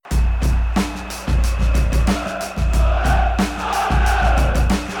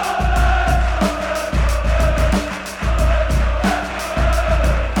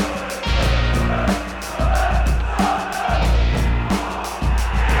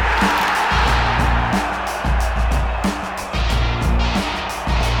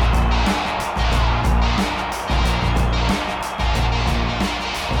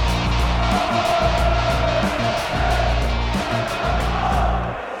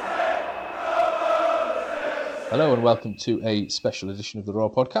Hello and welcome to a special edition of the Raw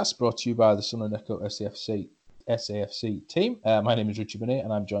podcast brought to you by the Sunderland Echo SAFC team. My name is Richard Mennear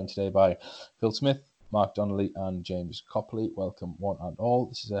and I'm joined today by Phil Smith, Mark Donnelly and James Copley. Welcome one and all.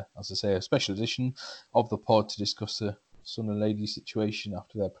 This is, a special edition of the pod to discuss the Sunderland Ladies situation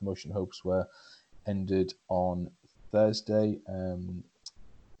after their promotion hopes were ended on Thursday.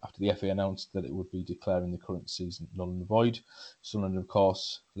 After the FA announced that it would be declaring the current season null and void. Sunderland, of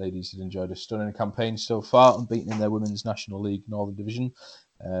course, ladies had enjoyed a stunning campaign so far, unbeaten in their Women's National League Northern Division.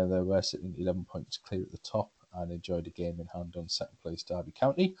 They were sitting 11 points clear at the top and enjoyed a game in hand on second place Derby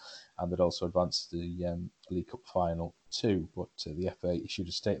County, and they'd also advanced to the League Cup final too. But the FA issued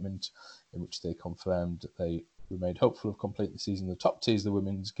a statement in which they confirmed that they remained hopeful of completing the season in the top tiers of the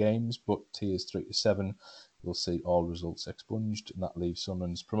women's games, but tiers 3 to 7 will see all results expunged, and that leaves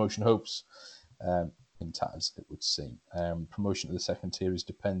Sunderland's promotion hopes in tatters, it would seem. Promotion to the second tier is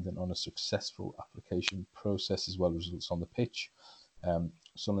dependent on a successful application process as well as results on the pitch.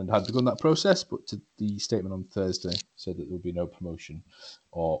 Sunderland had begun that process, but the statement on Thursday said that there would be no promotion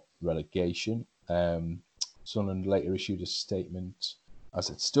or relegation. Sunderland later issued a statement. As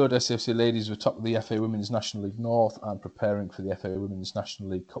it stood, SAFC Ladies were top of the FA Women's National League North and preparing for the FA Women's National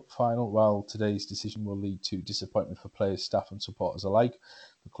League Cup final. While today's decision will lead to disappointment for players, staff and supporters alike,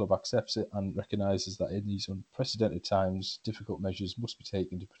 the club accepts it and recognises that in these unprecedented times, difficult measures must be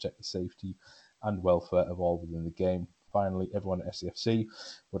taken to protect the safety and welfare of all within the game. Finally, everyone at SAFC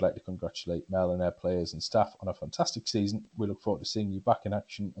would like to congratulate Mel and their players and staff on a fantastic season. We look forward to seeing you back in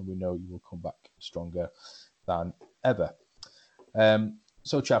action and we know you will come back stronger than ever.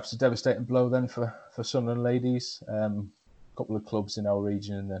 So, chaps, a devastating blow then for Sunderland Ladies. A couple of clubs in our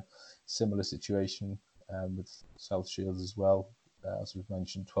region in a similar situation with South Shields as well. As we've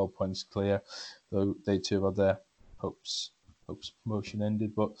mentioned, 12 points clear, though they too had their hopes promotion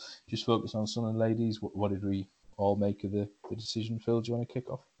ended. But just focus on Sunderland Ladies. What did we all make of the decision? Phil, do you want to kick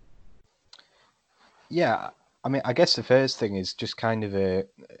off? Yeah, I mean, I guess the first thing is just kind of a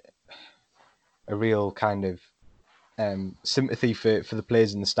real kind of sympathy for the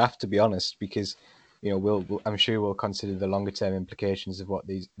players and the staff, to be honest, because I'm sure we'll consider the longer term implications of what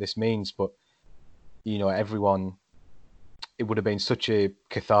this means. But everyone, it would have been such a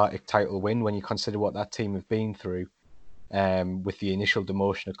cathartic title win when you consider what that team have been through, with the initial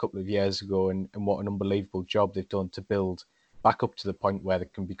demotion a couple of years ago, and what an unbelievable job they've done to build back up to the point where they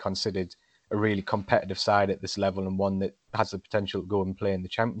can be considered a really competitive side at this level and one that has the potential to go and play in the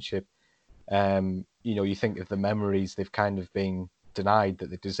Championship. You think of the memories they've kind of been denied that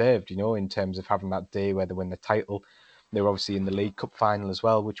they deserved, in terms of having that day where they win the title. They were obviously in the League Cup final as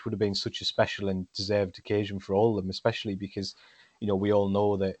well, which would have been such a special and deserved occasion for all of them, especially because, we all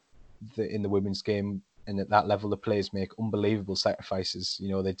know that in the women's game and at that level, the players make unbelievable sacrifices.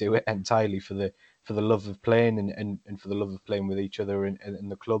 They do it entirely for the love of playing and for the love of playing with each other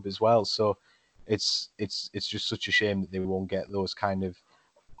and the club as well. So it's just such a shame that they won't get those kind of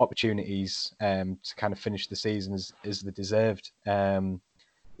opportunities to kind of finish the season as they deserved.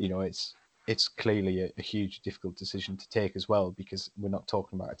 It's clearly a huge difficult decision to take as well, because we're not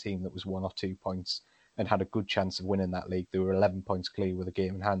talking about a team that was 1 or 2 points and had a good chance of winning that league. They were 11 points clear with a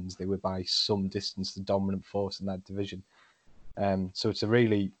game in hands. They were by some distance the dominant force in that division. So it's a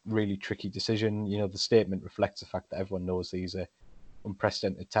really, really tricky decision. The statement reflects the fact that everyone knows these are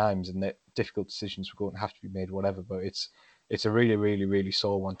unprecedented times and that difficult decisions are going to have to be made, whatever. But it's a really, really, really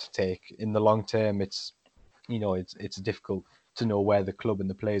sore one to take. In the long term, it's difficult to know where the club and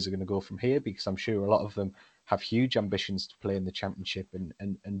the players are going to go from here, because I'm sure a lot of them have huge ambitions to play in the Championship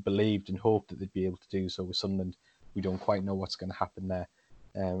and believed and hoped that they'd be able to do so. With Sunderland, we don't quite know what's going to happen there.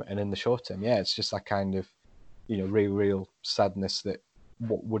 And in the short term, it's just that kind of, real sadness that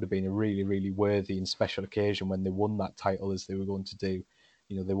what would have been a really, really worthy and special occasion when they won that title as they were going to do,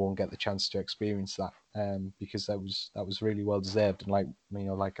 they won't get the chance to experience that, because that was really well deserved. And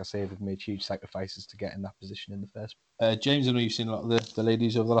like I say, they've made huge sacrifices to get in that position in the first. James, I know you've seen a lot of the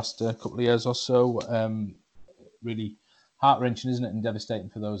ladies over the last couple of years or so. Really heart-wrenching, isn't it, and devastating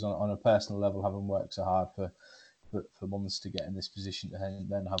for those on a personal level, having worked so hard for months to get in this position and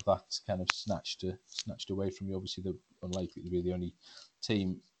then have that kind of snatched away from you. Obviously, they're unlikely to be the only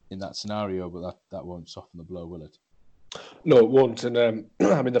team in that scenario, but that won't soften the blow, will it? No, it won't. And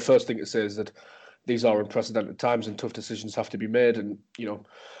I mean, the first thing to say is that these are unprecedented times and tough decisions have to be made. And,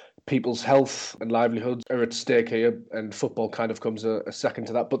 people's health and livelihoods are at stake here, and football kind of comes a second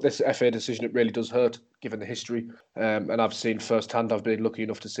to that. But this FA decision, it really does hurt, given the history. And I've seen firsthand, I've been lucky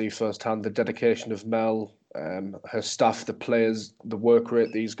enough to see firsthand the dedication of Mel, her staff, the players, the work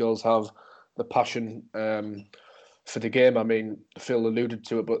rate these girls have, the passion for the game. I mean, Phil alluded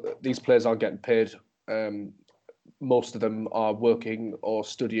to it, but these players aren't getting paid most of them are working or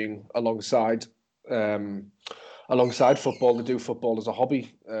studying alongside football. They do football as a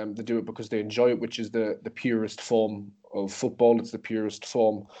hobby. They do it because they enjoy it, which is the purest form of football. It's the purest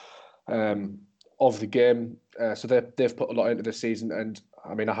form of the game. So they've put a lot into this season, and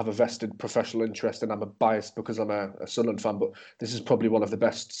I mean, I have a vested professional interest, and I'm biased because I'm a Sunderland fan. But this is probably one of the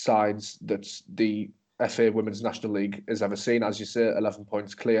best sides that the FA Women's National League has ever seen. As you say, 11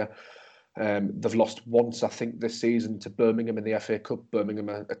 points clear. They've lost once, I think, this season to Birmingham in the FA Cup. Birmingham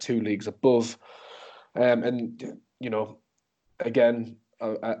are 2 leagues above. And, you know, again,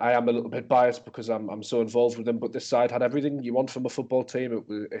 I am a little bit biased because I'm so involved with them, but this side had everything you want from a football team.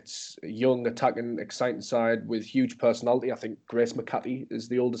 It's a young, attacking, exciting side with huge personality. I think Grace McCarthy is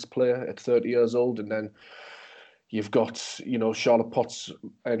the oldest player at 30 years old, and then you've got, you know, Charlotte Potts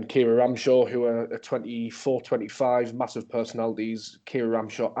and Kira Ramshaw, who are at 24, 25, massive personalities. Kira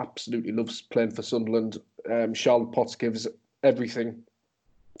Ramshaw absolutely loves playing for Sunderland. Charlotte Potts gives everything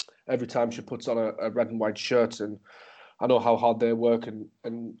every time she puts on a red and white shirt, and I know how hard they work and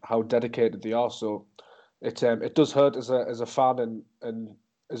how dedicated they are. So it does hurt as a fan and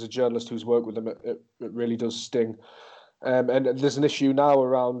as a journalist who's worked with them. It really does sting. And there's an issue now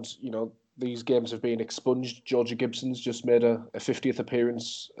around, you know, these games have been expunged. Georgia Gibson's just made a 50th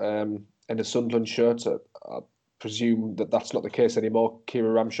appearance in a Sunderland shirt. I presume that's not the case anymore.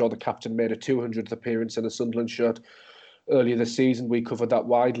 Kira Ramshaw, the captain, made a 200th appearance in a Sunderland shirt earlier this season. We covered that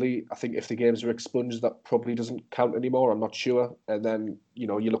widely. I think if the games are expunged, that probably doesn't count anymore. I'm not sure. And then, you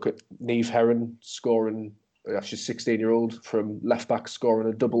know, you look at Niamh Herron scoring, she's 16-year-old from left back, scoring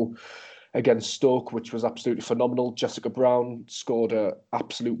a double against Stoke, which was absolutely phenomenal. Jessica Brown scored an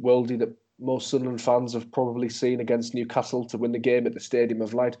absolute worldie that most Sunderland fans have probably seen against Newcastle to win the game at the Stadium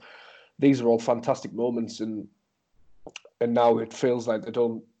of Light. These are all fantastic moments, and now it feels like they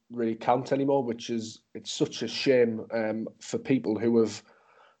don't really count anymore, which is, it's such a shame for people who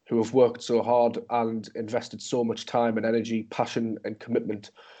have worked so hard and invested so much time and energy, passion and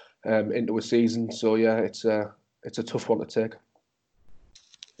commitment into a season. So yeah, it's a tough one to take.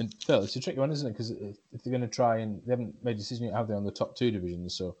 And Phil, it's a tricky one, isn't it? Because if they're going to try, and they haven't made a decision yet, have they, on the top 2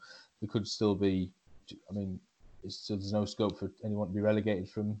 divisions? So there could still be, I mean, there's no scope for anyone to be relegated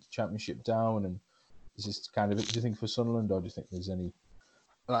from Championship down. And is this kind of it, do you think, for Sunderland, or do you think there's any?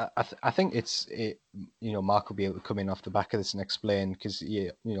 I think Mark will be able to come in off the back of this and explain, because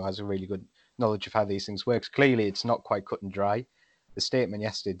has a really good knowledge of how these things work. Clearly, it's not quite cut and dry. The statement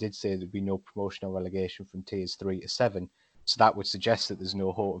yesterday did say there'd be no promotion or relegation from tiers 3 to 7. So that would suggest that there's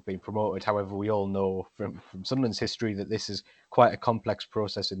no hope of being promoted. However, we all know from Sunderland's history that this is quite a complex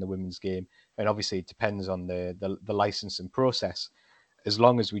process in the women's game. And obviously it depends on the licensing process. As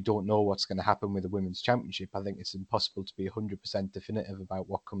long as we don't know what's going to happen with the Women's Championship, I think it's impossible to be 100% definitive about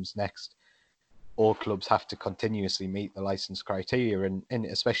what comes next. All clubs have to continuously meet the licence criteria, and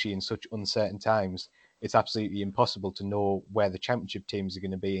especially in such uncertain times, it's absolutely impossible to know where the Championship teams are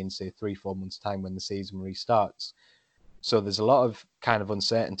going to be in, say, 3-4 months' time when the season restarts. So there's a lot of kind of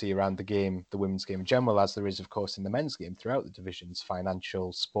uncertainty around the game, the women's game in general, as there is, of course, in the men's game throughout the divisions,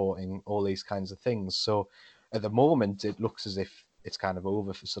 financial, sporting, all these kinds of things. So at the moment, it looks as if it's kind of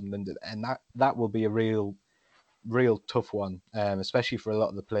over for Sunderland, and that will be a real tough one, especially for a lot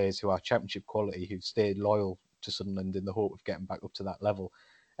of the players who are Championship quality, who've stayed loyal to Sunderland in the hope of getting back up to that level.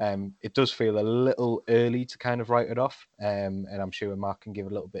 It does feel a little early to kind of write it off, and I'm sure Mark can give a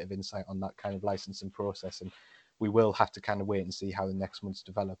little bit of insight on that kind of licensing process, and we will have to kind of wait and see how the next months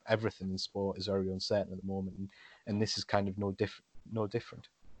develop. Everything in sport is very uncertain at the moment, and this is kind of no different.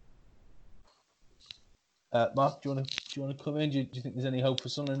 Mark, do you want to come in? Do you think there's any hope for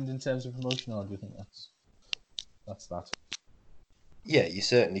Sunderland in terms of promotion, or do you think that's that? Yeah, you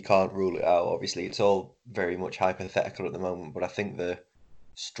certainly can't rule it out. Obviously, it's all very much hypothetical at the moment, but I think the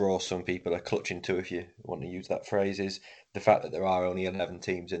straw some people are clutching to, if you want to use that phrase, is the fact that there are only 11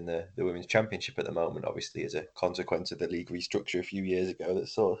 teams in the Women's Championship at the moment, obviously as a consequence of the league restructure a few years ago that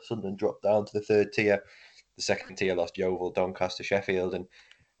saw Sunderland drop down to the 3rd tier. The 2nd tier lost Yeovil, Doncaster, Sheffield, and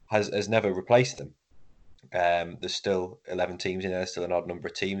has never replaced them. There's still 11 teams in there, still an odd number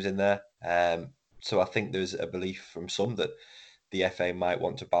of teams in there. So I think there's a belief from some that the FA might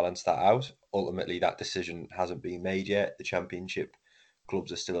want to balance that out. Ultimately, that decision hasn't been made yet. The Championship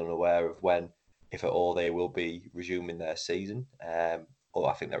clubs are still unaware of when, if at all, they will be resuming their season. Or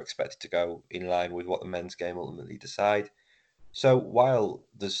I think they're expected to go in line with what the men's game ultimately decide. So while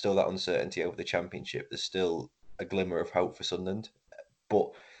there's still that uncertainty over the Championship, there's still a glimmer of hope for Sunderland. But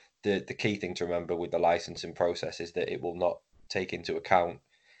the key thing to remember with the licensing process is that it will not take into account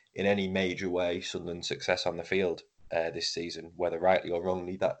in any major way Sunderland's success on the field this season, whether rightly or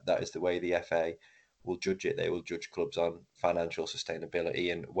wrongly. That is the way the FA will judge it. They will judge clubs on financial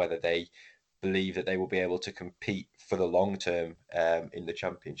sustainability and whether they believe that they will be able to compete for the long term in the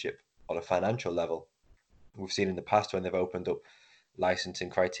Championship on a financial level. We've seen in the past when they've opened up licensing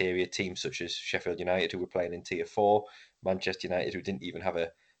criteria, teams such as Sheffield United, who were playing in Tier 4, Manchester United, who didn't even have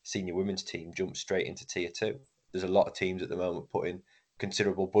a senior women's team, jumped straight into Tier 2. There's a lot of teams at the moment putting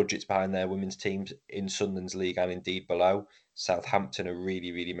considerable budgets behind their women's teams in Sunderland's league and indeed below. Southampton are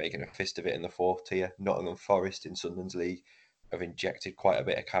really making a fist of it in the 4th tier. Nottingham Forest in Sunderland's league have injected quite a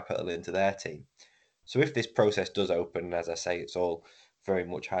bit of capital into their team. So if this process does open, as I say, it's all very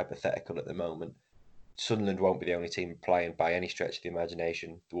much hypothetical at the moment, Sunderland won't be the only team applying by any stretch of the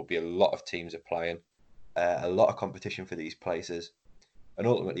imagination. There will be a lot of teams applying, a lot of competition for these places. And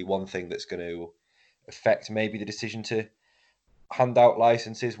ultimately, one thing that's going to affect maybe the decision to hand out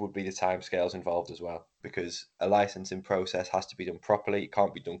licenses would be the timescales involved as well, because a licensing process has to be done properly. It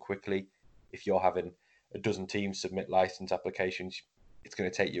can't be done quickly. If you're having a dozen teams submit license applications, it's going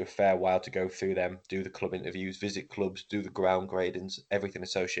to take you a fair while to go through them, do the club interviews, visit clubs, do the ground gradings, everything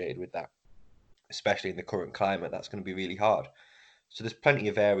associated with that. Especially in the current climate, that's going to be really hard. So there's plenty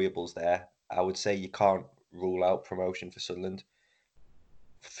of variables there. I would say you can't rule out promotion for Sunderland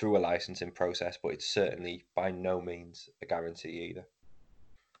through a licensing process, but it's certainly by no means a guarantee either.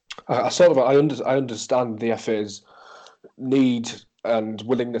 I understand the FA's need and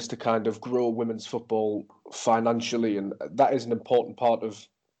willingness to kind of grow women's football financially, and that is an important part of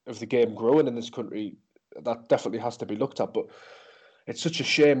the game growing in this country. That definitely has to be looked at, but it's such a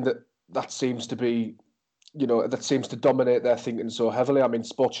shame that seems to be, that seems to dominate their thinking so heavily. I mean,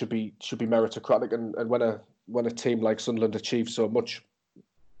 sport should be meritocratic, and when a team like Sunderland achieves so much,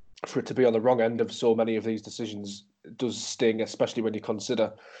 for it to be on the wrong end of so many of these decisions does sting, especially when you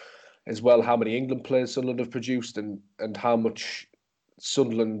consider as well how many England players Sunderland have produced and how much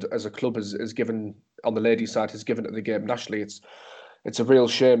Sunderland as a club has given on the ladies' side, has given to the game nationally. It's a real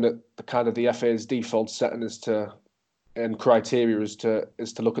shame that the FA's default setting and criteria is to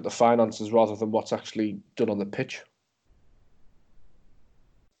look at the finances rather than what's actually done on the pitch.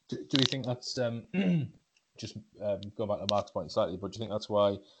 Do we think that's just going back to Mark's point slightly, but do you think that's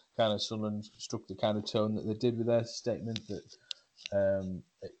why kind of Sunderland struck the kind of tone that they did with their statement, that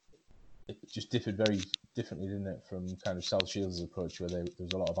it just differed very differently, didn't it, from kind of South Shields' approach, where there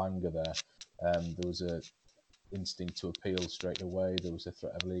was a lot of anger there. There was a instinct to appeal straight away. There was a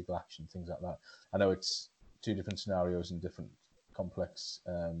threat of legal action, things like that. I know it's two different scenarios and different complex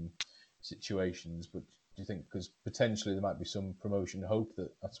situations, but do you think, because potentially there might be some promotion hope,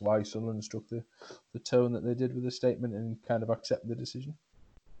 that's why Sunderland struck the tone that they did with the statement and kind of accept the decision?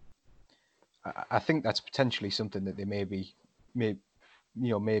 I think that's potentially something that they may have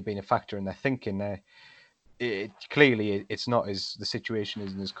been a factor in their thinking there. Clearly, it's not as the situation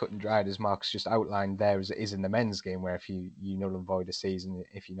isn't as cut and dried as Mark's just outlined there as it is in the men's game, where if you null and void a season,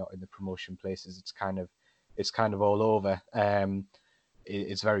 if you're not in the promotion places, it's kind of all over.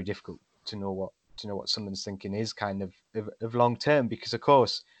 It's very difficult to know what Sunderland's thinking is kind of long term, because of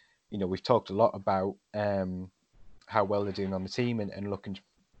course, we've talked a lot about how well they're doing on the team and looking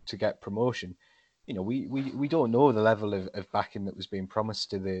to get promotion. We don't know the level of backing that was being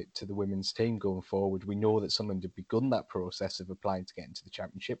promised to the women's team going forward. We know that Sunderland had begun that process of applying to get into the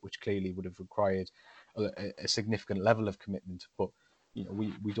Championship, which clearly would have required a significant level of commitment. But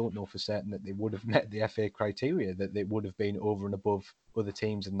we don't know for certain that they would have met the FA criteria, that they would have been over and above other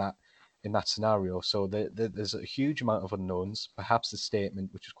teams in that scenario. So there's a huge amount of unknowns. Perhaps the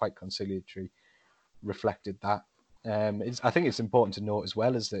statement, which was quite conciliatory, reflected that. I think it's important to note as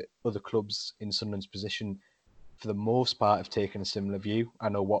well is that other clubs in Sunderland's position, for the most part, have taken a similar view. I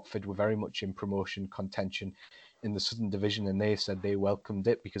know Watford were very much in promotion contention in the Southern Division, and they said they welcomed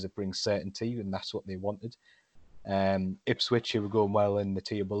it because it brings certainty, and that's what they wanted. Ipswich, who were going well in the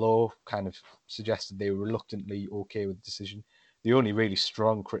tier below, kind of suggested they were reluctantly okay with the decision. The only really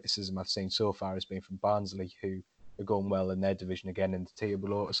strong criticism I've seen so far has been from Barnsley, who are going well in their division again in the tier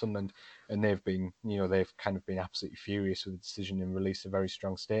below to Sunderland, and they've kind of been absolutely furious with the decision and released a very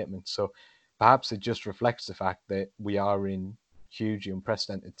strong statement. So perhaps it just reflects the fact that we are in hugely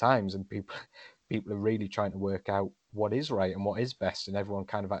unprecedented times, and people are really trying to work out what is right and what is best, and everyone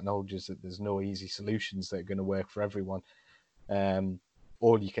kind of acknowledges that there's no easy solutions that are going to work for everyone.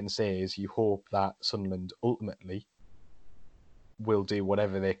 All you can say is you hope that Sunderland ultimately will do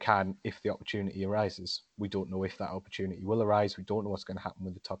whatever they can if the opportunity arises. We don't know if that opportunity will arise. We don't know what's going to happen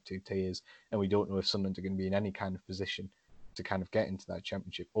with the top two tiers, and we don't know if Sunderland are going to be in any kind of position to kind of get into that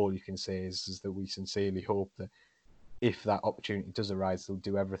Championship. All you can say is that we sincerely hope that if that opportunity does arise, they'll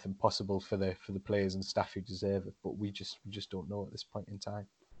do everything possible for the players and staff who deserve it. But we just don't know at this point in time.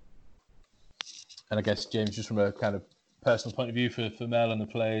 And I guess, James, just from a kind of personal point of view for Mel and the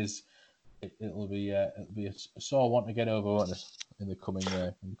players, it'll be a sore one to get over, won't it, in the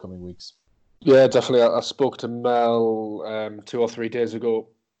coming weeks? Yeah, definitely. I spoke to Mel 2 or 3 days ago,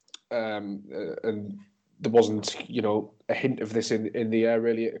 and there wasn't, a hint of this in the air,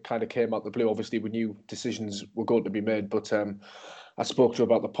 really. It kind of came out the blue. Obviously, we knew decisions were going to be made, but I spoke to her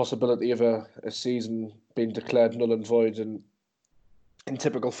about the possibility of a season being declared null and void, and in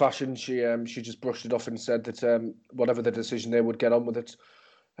typical fashion, she just brushed it off and said that whatever the decision, they would get on with it,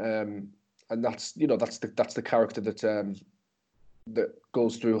 and that's the character that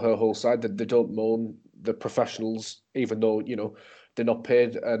goes through her whole side. That they don't moan, the professionals, even though they're not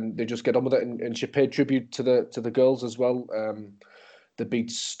paid, and they just get on with it. And she paid tribute to the girls as well. They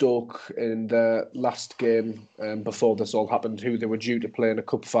beat Stoke in the last game before this all happened, who they were due to play in a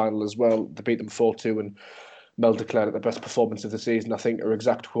cup final as well. They beat them 4-2, and Mel declared it the best performance of the season. I think her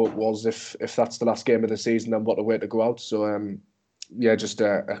exact quote was, "If that's the last game of the season, then what a way to go out." So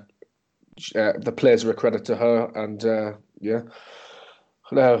the players are a credit to her, and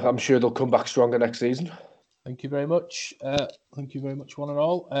I'm sure they'll come back stronger next season. Thank you very much. Thank you very much, one and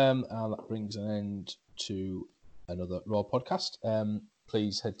all. And that brings an end to another Raw podcast.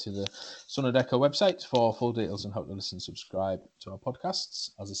 Please head to the Sunderland Echo website for full details on how to listen and subscribe to our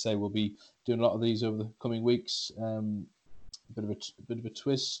podcasts. As I say, we'll be doing a lot of these over the coming weeks. A bit of a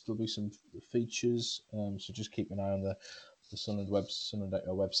twist. There'll be some features. So just keep an eye on the Sunderland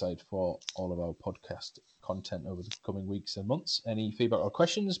Echo website for all of our podcast content over the coming weeks and months. Any feedback or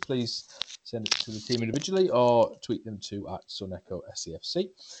questions, please send it to the team individually or tweet them to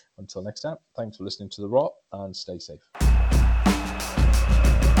 @SunEchoSCFC. Until next time, thanks for listening to The Raw and stay safe.